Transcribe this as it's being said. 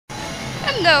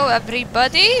Hello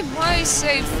everybody, my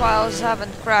save files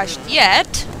haven't crashed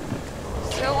yet,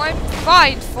 so I'm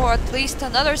fine for at least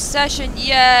another session,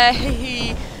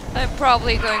 yay! I'm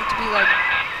probably going to be like...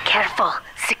 Careful,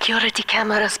 security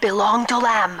cameras belong to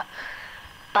Lamb.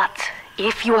 But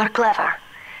if you are clever,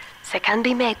 they can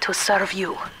be made to serve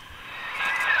you.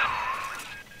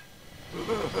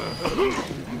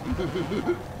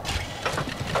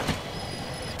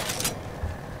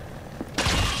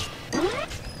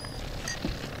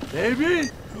 Baby?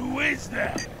 Who is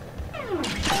that?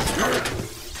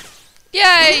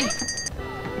 Yay!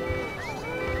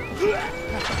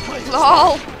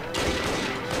 LOL!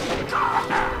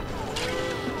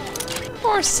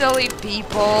 Poor silly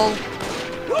people.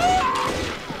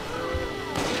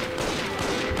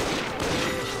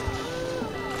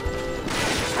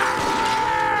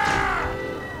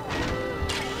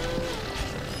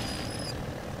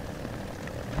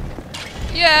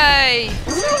 Yay!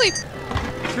 Silly.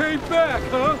 Came back,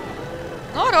 huh?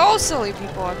 Not all silly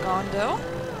people are gone, though.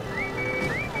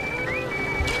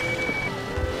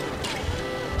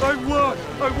 I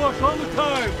wash all the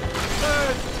time.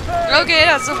 Okay,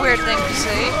 that's a weird thing to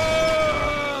say.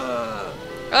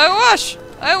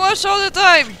 I wash all the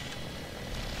time.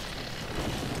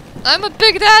 I'm a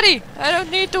big daddy. I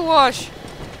don't need to wash.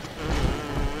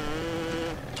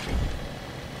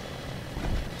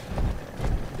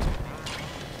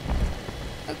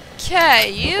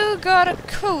 Okay, you got a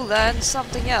cooler and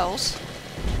something else.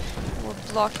 We're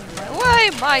blocking my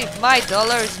way. My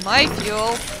dollars, my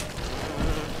fuel.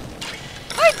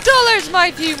 My dollars,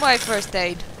 my fuel, my first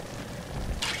aid.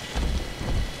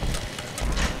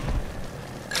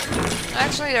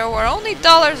 Actually, there were only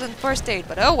dollars and first aid,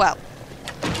 but oh well.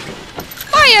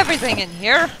 Buy everything in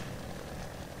here.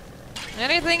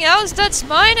 Anything else that's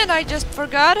mine and I just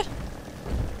forgot?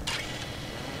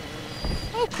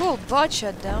 Oh cool, bot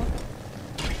shut down.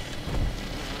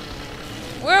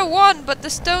 We're one, but the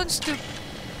stones to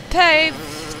pave.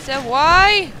 So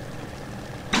why?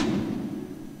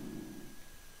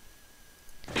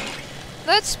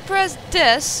 Let's press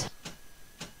this.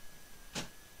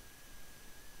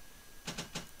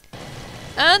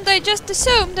 And I just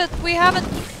assumed that we haven't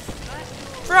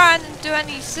run into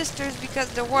any sisters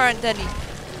because there weren't any.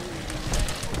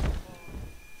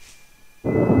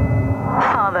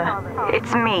 Father,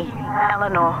 it's me,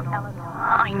 Eleanor.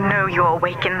 I know you're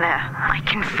awake in there. I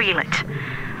can feel it.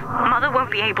 Mother won't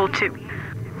be able to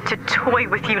toy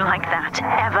with you like that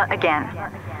ever again.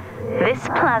 This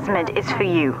plasmid is for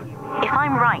you. If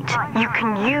I'm right, you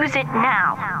can use it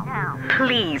now.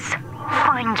 Please,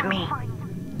 find me.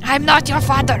 I'm not your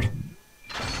father.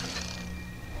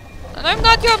 And I'm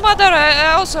not your mother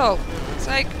also. It's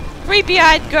like,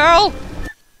 creepy-eyed girl.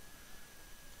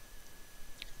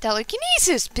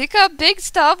 Telekinesis. Pick up big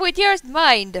stuff with your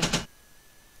mind.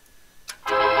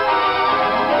 Throw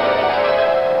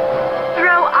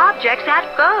objects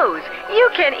at foes. You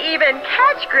can even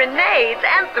catch grenades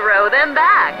and throw them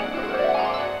back.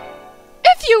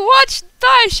 If you watched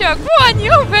Bioshock 1,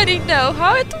 you already know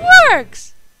how it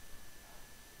works.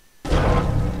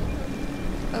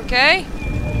 Okay.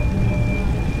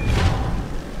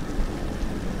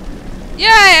 Yeah,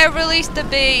 I released the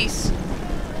bees.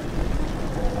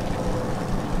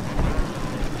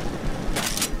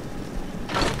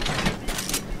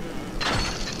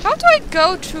 How do I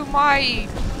go to my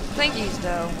thingies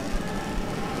though?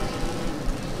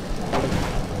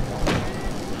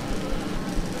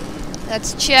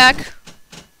 Let's check.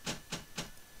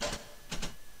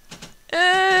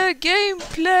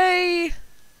 Gameplay.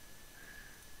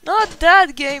 Not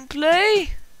that gameplay.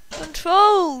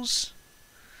 Controls.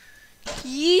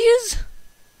 Keys?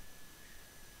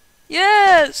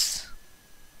 Yes.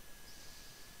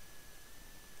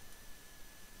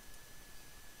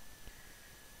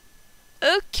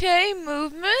 Okay,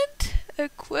 movement,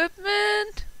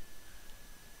 equipment.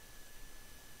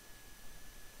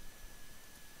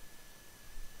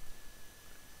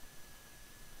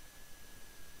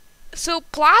 So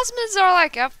plasmids are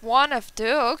like F1,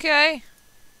 F2, okay.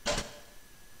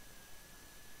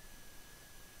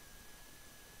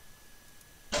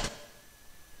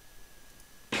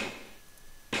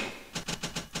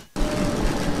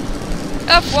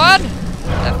 F1,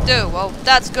 F2, well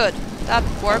that's good, that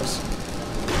works.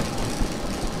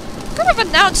 Could have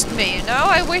announced me, you know?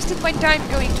 I wasted my time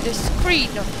going to the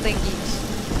screen of thingies.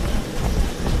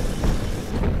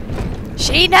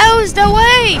 She knows the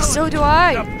way, so do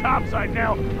I. Up topside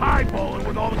now, highballing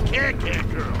with all the can-can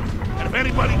girls. And if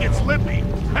anybody gets lippy,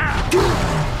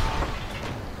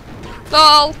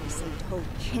 Lol. Sent whole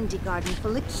kindergarten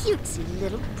full of cutesy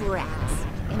little brats.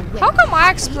 And How come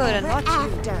I exploded, not you?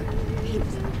 after? It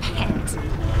was pansy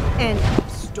End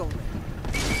of story.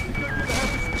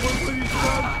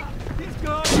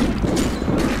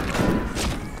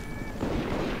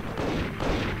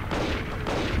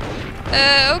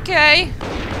 Okay.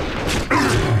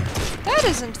 That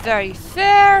isn't very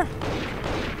fair.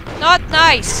 Not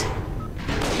nice.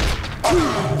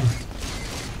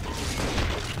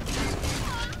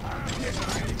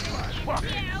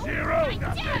 Zero,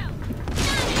 nothing.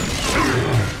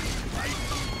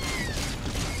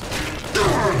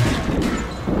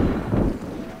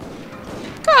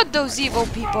 God, those evil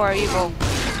people are evil.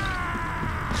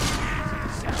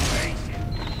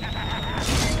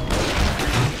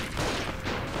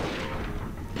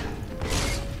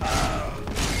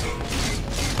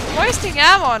 Wasting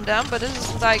ammo on them, but this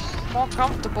is like more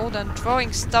comfortable than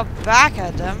throwing stuff back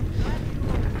at them.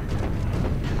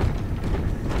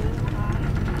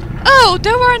 Oh,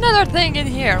 there were another thing in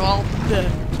here. Well,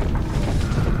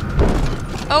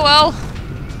 oh well.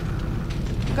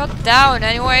 Got down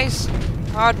anyways.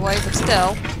 Hard way, but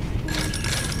still.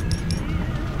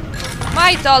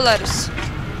 My dollars.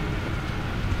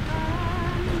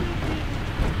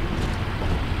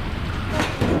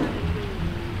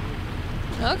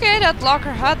 Okay, that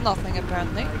locker had nothing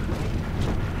apparently.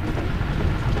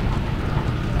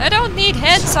 I don't need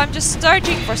hints, I'm just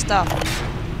searching for stuff.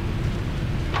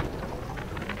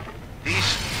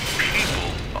 These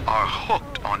people are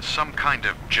hooked on some kind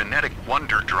of genetic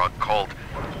wonder drug called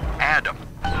Adam.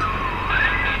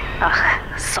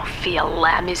 Ugh, Sophia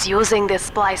Lamb is using the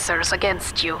splicers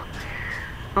against you.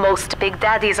 Most big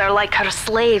daddies are like her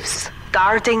slaves,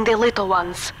 guarding the little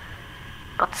ones.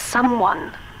 But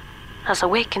someone has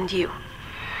awakened you.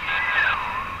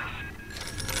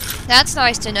 That's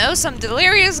nice to know. Some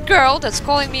delirious girl that's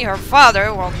calling me her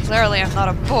father, well, clearly I'm not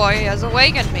a boy, has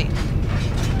awakened me.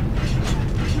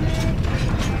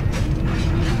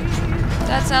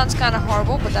 That sounds kind of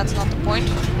horrible, but that's not the point.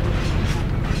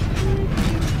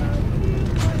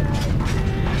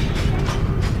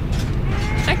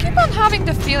 I keep on having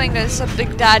the feeling that it's a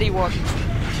Big Daddy one.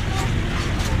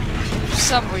 For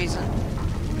some reason.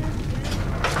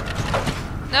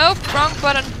 Nope, wrong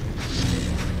button.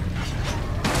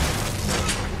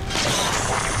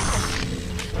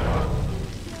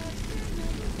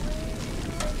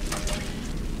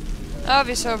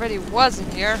 Obviously already was in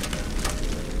here.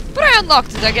 But I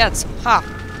unlocked it again, so ha.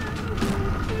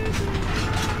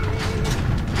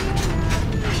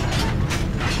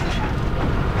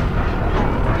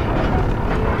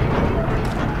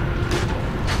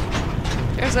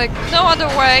 There's like no other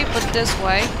way but this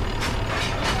way.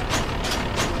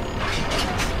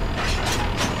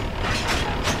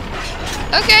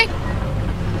 Okay.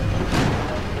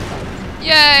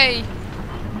 Yay.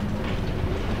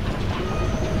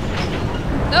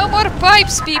 No more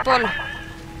pipes, people.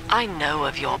 I know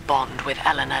of your bond with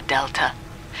Eleanor Delta.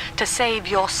 To save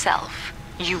yourself,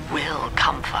 you will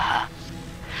come for her.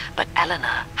 But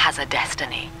Eleanor has a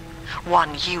destiny,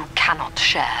 one you cannot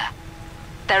share.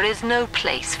 There is no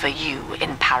place for you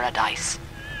in paradise.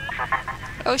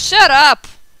 Oh, shut up!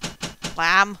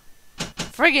 Lamb.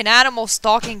 Friggin' animals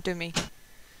talking to me.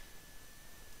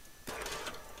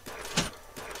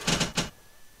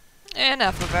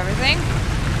 Enough of everything.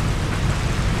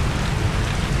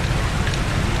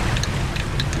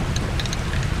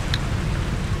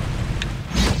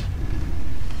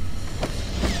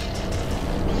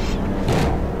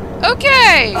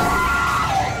 Okay!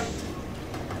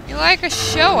 You like a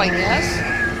show, I guess.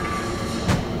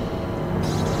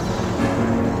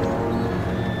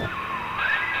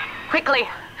 Quickly,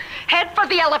 head for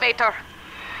the elevator.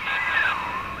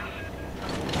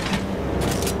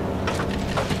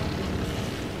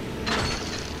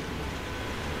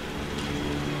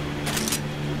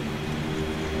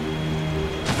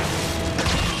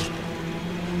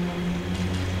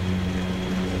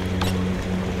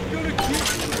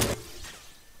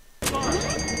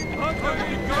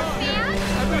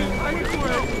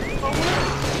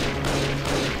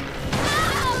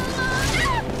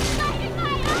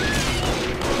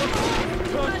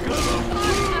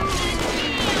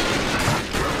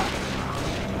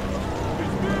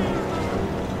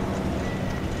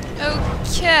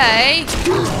 Okay.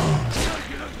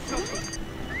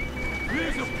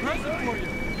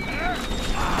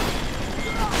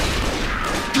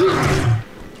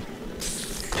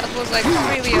 That was like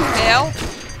really a fail.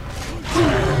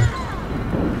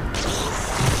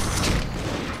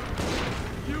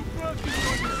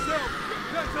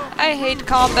 I hate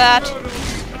combat.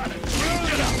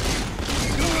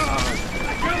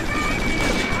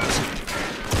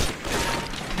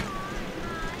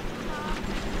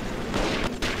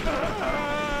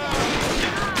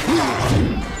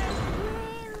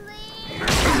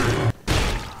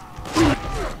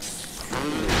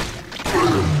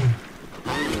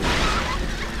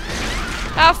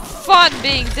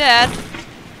 being dead.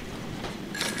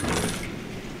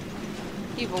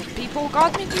 Evil people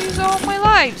got me to use all my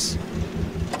lives.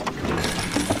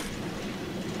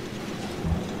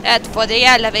 Head for the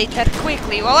elevator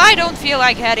quickly. Well, I don't feel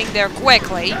like heading there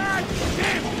quickly.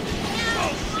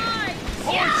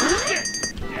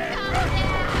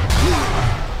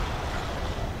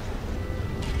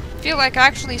 Feel like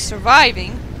actually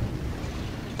surviving.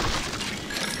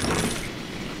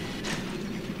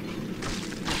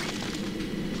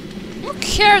 Who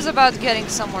cares about getting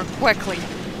somewhere quickly?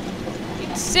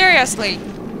 Seriously,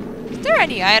 is there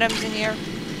any items in here?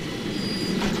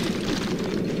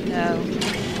 No.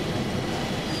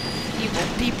 Evil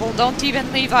people don't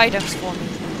even leave items for me.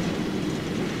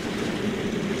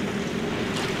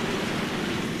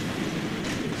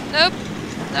 Nope,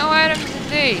 no items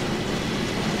indeed.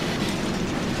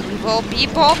 Evil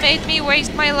people made me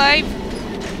waste my life.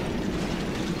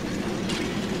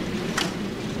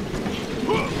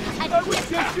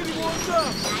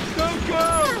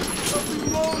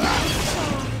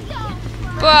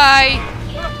 Bye.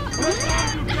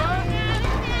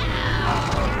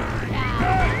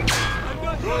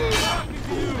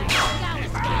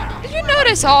 Did you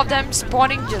notice all of them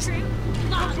spawning just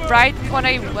right when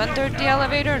I entered the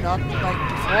elevator, not like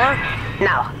before?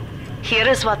 Now, here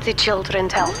is what the children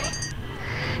tell me.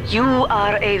 You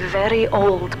are a very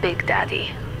old Big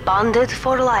Daddy, bonded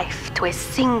for life to a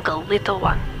single little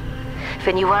one.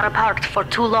 When you are apart for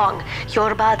too long,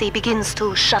 your body begins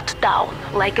to shut down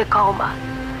like a coma.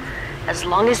 As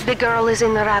long as the girl is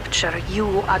in the Rapture,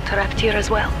 you are trapped here as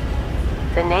well.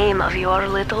 The name of your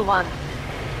little one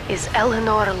is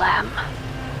Eleanor Lamb,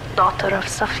 daughter of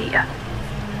Sophia.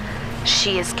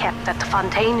 She is kept at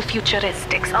Fontaine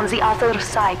Futuristics on the other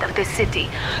side of the city.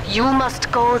 You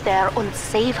must go there and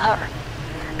save her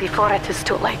before it is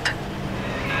too late.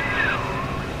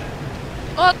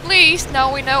 Well, at least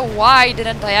now we know why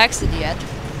didn't I exit yet.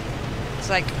 It's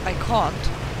like, I can't.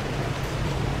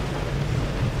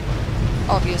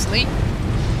 Obviously.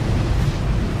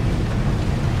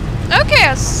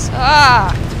 Okay,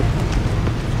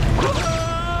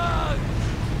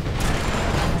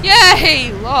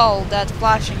 Yay! Lol, that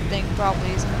flashing thing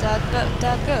probably isn't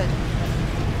that good.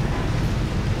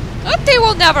 But they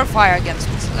will never fire against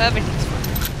me, so everything's fine.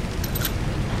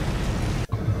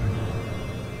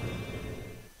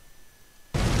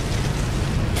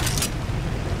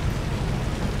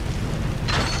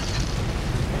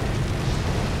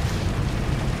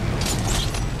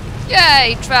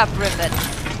 Yay, trap rivet.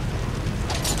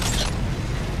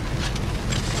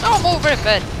 Normal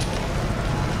rivet.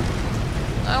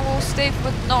 I will stay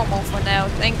with normal for now,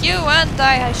 thank you, and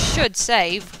I should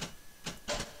save.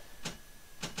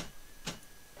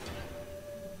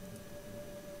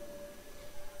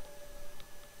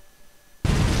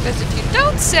 Because if you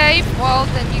don't save, well,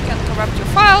 then you can corrupt your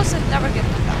files and never get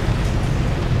them back.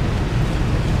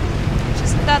 Which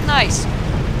isn't that nice.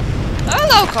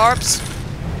 Hello, corpse.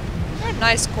 You're a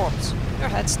nice corpse. Your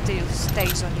head still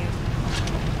stays on you.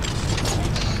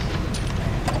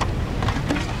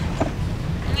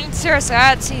 I mean, seriously, I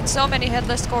had seen so many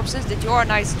headless corpses that you're a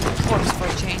nice corpse for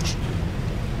a change.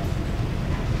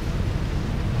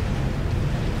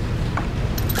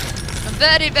 A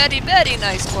very, very, very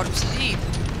nice corpse indeed.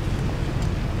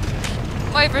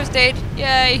 My first aid. Yay.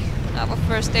 I have a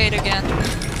first aid again.